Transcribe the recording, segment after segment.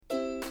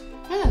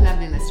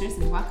listeners,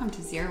 and welcome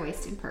to Zero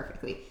Waste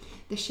Imperfectly,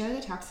 the show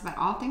that talks about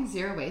all things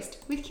zero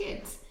waste with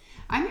kids.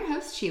 I'm your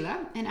host,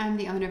 Sheila, and I'm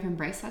the owner of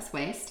Embrace Less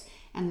Waste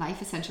and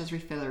Life Essentials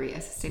Refillery, a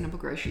sustainable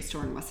grocery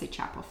store in Wesley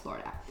Chapel,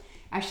 Florida.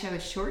 Our show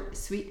is short,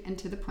 sweet, and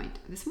to the point.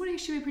 This morning it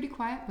should be pretty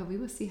quiet, but we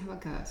will see how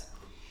it goes.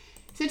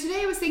 So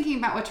today I was thinking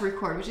about what to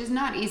record, which is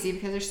not easy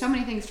because there's so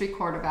many things to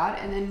record about,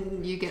 and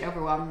then you get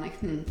overwhelmed like,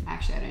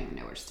 actually I don't even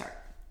know where to start.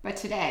 But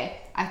today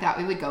I thought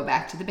we would go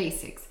back to the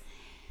basics.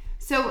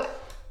 So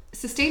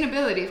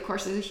sustainability, of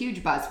course, is a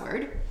huge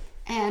buzzword,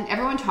 and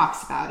everyone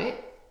talks about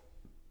it.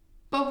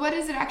 But what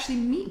does it actually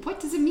mean? What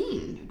does it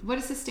mean? What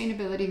does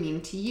sustainability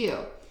mean to you?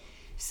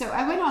 So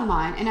I went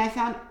online and I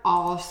found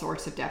all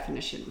sorts of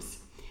definitions.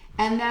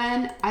 And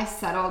then I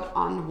settled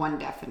on one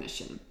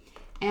definition.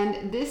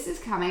 And this is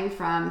coming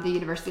from the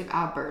University of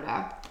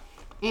Alberta.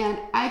 And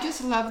I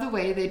just love the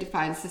way they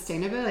define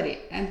sustainability.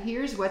 And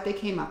here's what they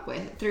came up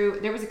with.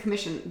 There was a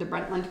commission, the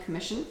Brundtland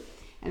Commission,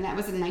 and that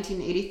was in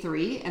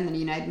 1983, and the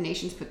United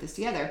Nations put this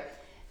together.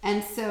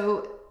 And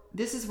so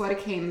this is what it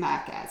came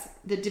back as: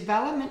 the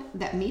development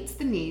that meets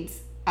the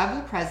needs of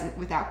the present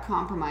without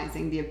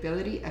compromising the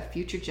ability of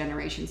future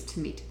generations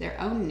to meet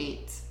their own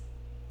needs.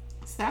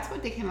 So that's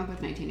what they came up with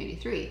in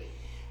 1983.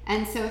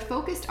 And so it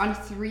focused on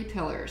three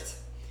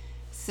pillars.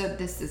 So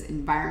this is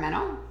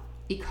environmental,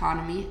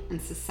 economy,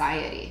 and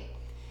society.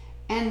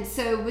 And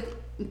so with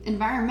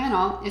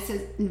environmental, it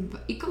says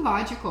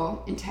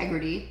ecological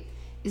integrity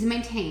is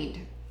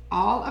maintained.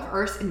 All of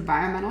Earth's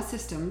environmental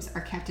systems are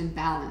kept in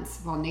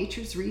balance, while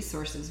nature's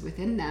resources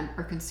within them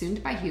are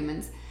consumed by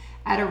humans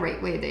at a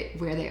rate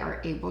where they are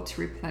able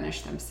to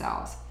replenish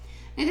themselves.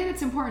 And I think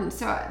it's important.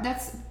 So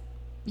that's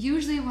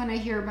usually when I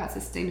hear about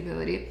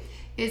sustainability,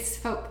 it's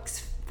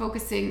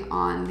focusing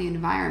on the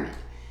environment.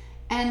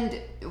 And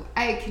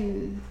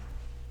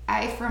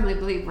I firmly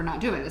believe we're not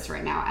doing this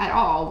right now at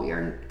all. We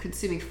are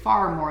consuming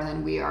far more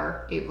than we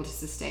are able to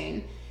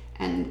sustain.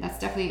 And that's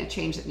definitely a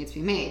change that needs to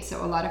be made.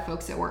 So a lot of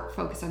folks at work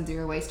focus on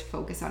zero waste,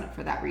 focus on it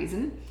for that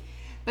reason.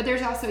 But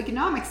there's also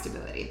economic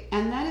stability,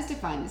 and that is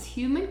defined as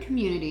human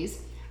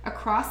communities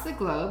across the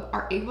globe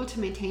are able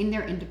to maintain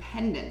their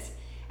independence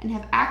and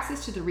have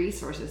access to the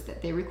resources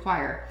that they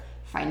require,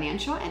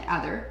 financial and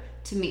other,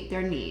 to meet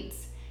their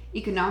needs.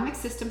 Economic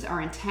systems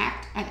are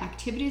intact and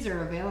activities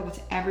are available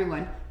to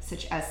everyone,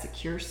 such as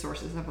secure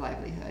sources of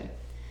livelihood.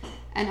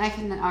 And I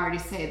can already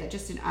say that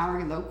just in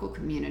our local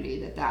community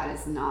that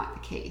is not the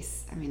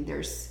case. I mean,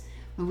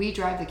 when we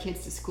drive the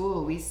kids to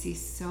school, we see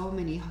so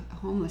many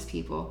homeless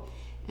people,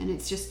 and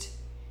it's just,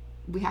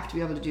 we have to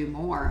be able to do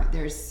more.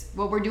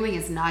 What we're doing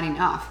is not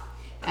enough,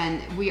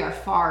 and we are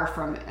far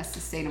from a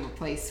sustainable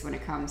place when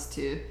it comes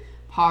to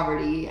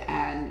poverty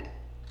and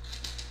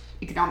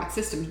economic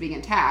systems being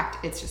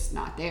intact. It's just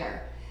not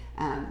there.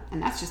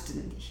 And that's just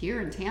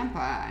here in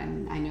Tampa,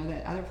 and I know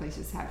that other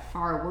places have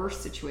far worse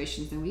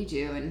situations than we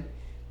do, and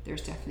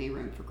there's definitely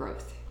room for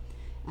growth.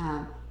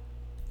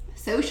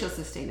 Social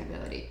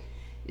sustainability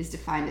is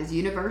defined as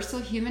universal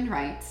human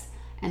rights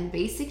and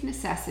basic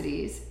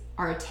necessities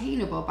are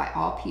attainable by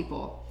all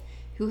people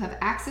who have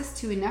access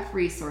to enough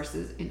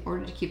resources in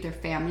order to keep their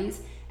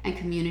families and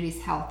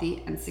communities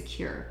healthy and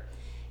secure.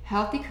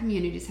 Healthy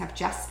communities have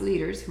just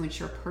leaders who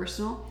ensure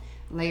personal,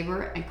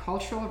 labor, and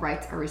cultural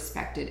rights are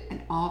respected,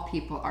 and all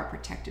people are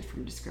protected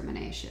from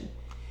discrimination.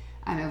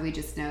 I mean, we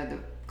just know the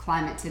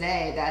climate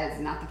today, that is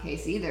not the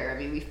case either. I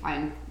mean,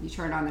 you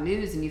turn on the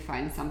news and you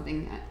find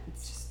something that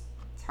it's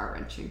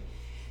heart-wrenching.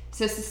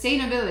 So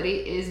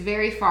sustainability is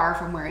very far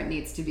from where it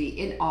needs to be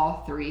in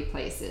all three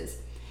places.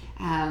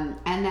 And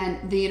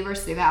then the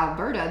University of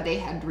Alberta, they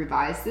had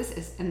revised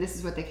this, and this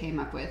is what they came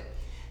up with.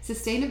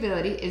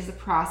 Sustainability is the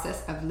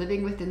process of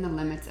living within the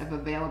limits of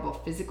available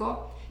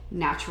physical,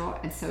 natural,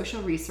 and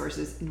social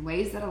resources in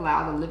ways that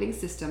allow the living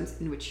systems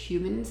in which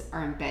humans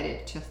are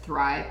embedded to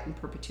thrive in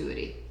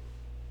perpetuity.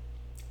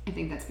 I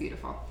think that's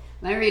beautiful.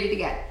 Let me read it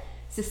again.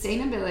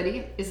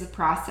 Sustainability is the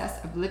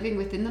process of living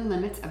within the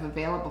limits of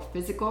available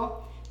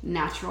physical,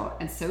 natural,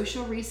 and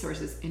social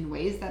resources in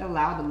ways that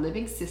allow the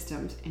living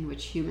systems in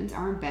which humans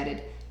are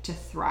embedded to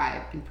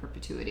thrive in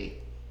perpetuity.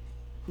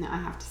 Now, I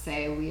have to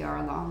say, we are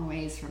a long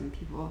ways from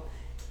people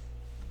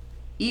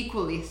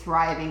equally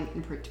thriving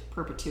in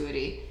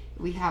perpetuity.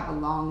 We have a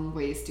long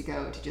ways to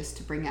go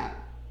to bring up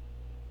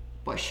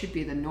what should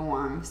be the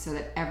norm so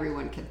that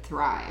everyone can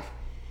thrive.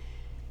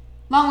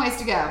 Long ways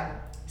to go.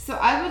 So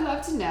I would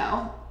love to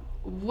know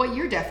what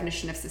your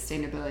definition of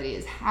sustainability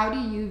is. How do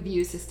you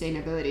view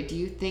sustainability? Do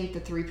you think the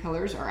three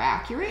pillars are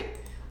accurate,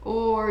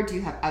 or do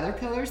you have other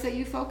pillars that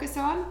you focus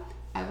on?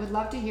 I would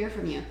love to hear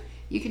from you.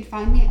 You can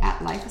find me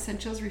at Life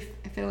Essentials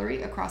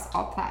Refillery across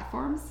all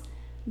platforms.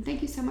 And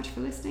thank you so much for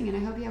listening, and I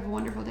hope you have a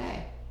wonderful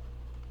day.